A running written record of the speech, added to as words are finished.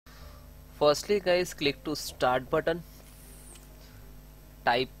Firstly guys, click to start button,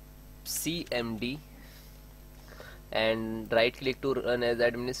 type CMD and right click to run as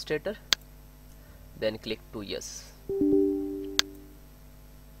administrator, then click to yes.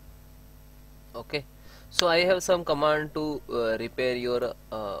 Okay, so I have some command to repair your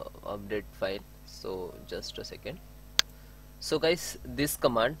update file, so just a second. So guys, this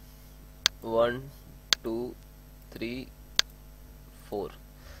command 1 2 3 4,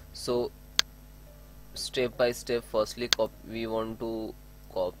 so step by step, firstly we want to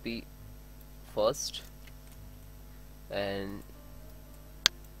copy first and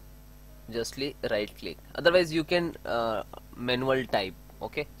justly right click, otherwise you can manual type,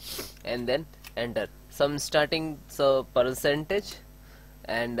 okay, and then enter some starting percentage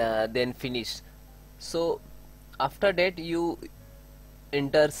and then finish. So after that you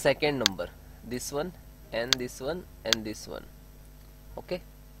enter second number, this one and this one and this one, okay.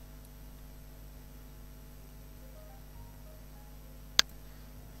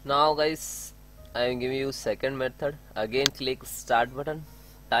 Now guys, I am giving you second method. Again click start button,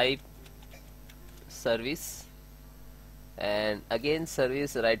 type service and again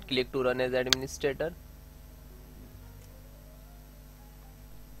service, right click to run as administrator,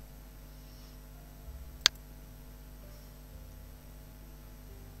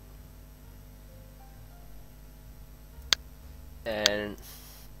 and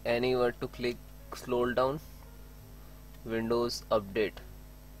anywhere to click scroll down, Windows update.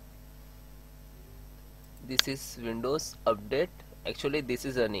 This is Windows update, actually this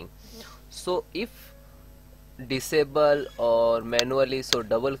is running. So if disable or manually, so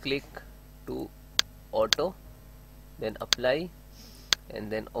double click to auto, then apply and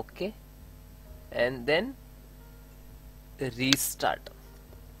then OK and then restart.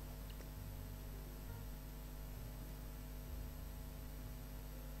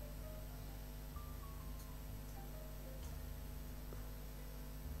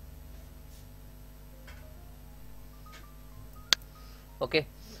 Okay,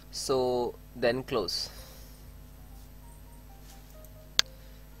 so then close.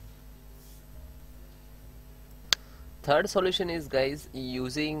 Third solution is guys,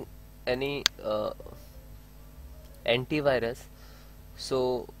 using any antivirus,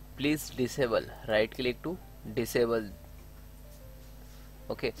 so please disable, right click to disable,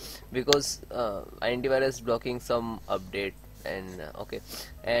 okay, because antivirus blocking some update and okay.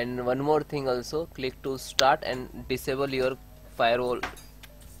 And one more thing also, click to start and disable your firewall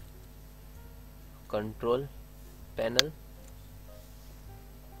control panel,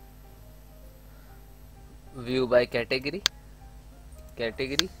 view by category,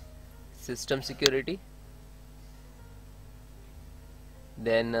 system security,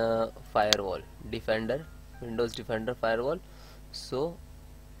 then firewall defender, Windows defender firewall, so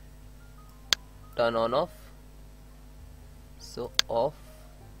turn on off, so off,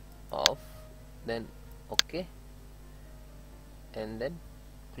 then okay and then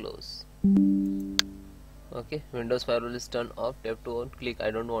close. Okay, Windows firewall is turned off, tap to on, click I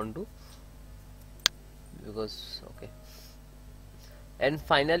don't want to, because okay. And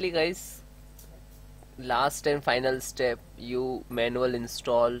finally guys, last and final step, you manual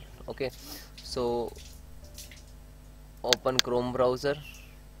install, okay. So open Chrome browser,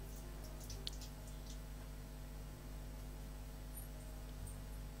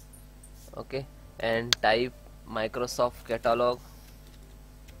 okay, and type Microsoft catalog,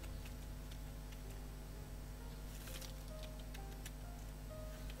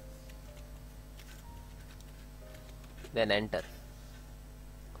 then enter.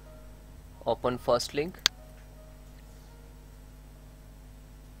 Open first link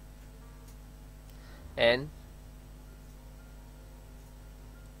and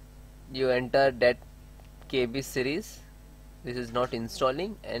you enter that KB series, this is not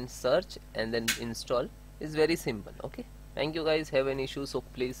installing, and search and then install, is very simple, okay. Thank you guys. Have any issue, so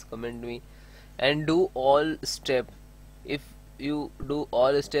please comment me and do all step. If you do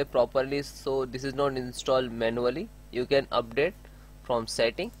all step properly, so this is not installed manually, you can update from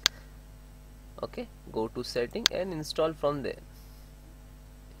setting, okay, go to setting and install from there,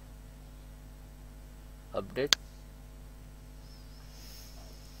 update,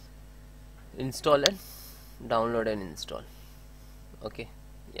 install and download and install, okay.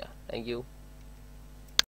 Yeah, thank you.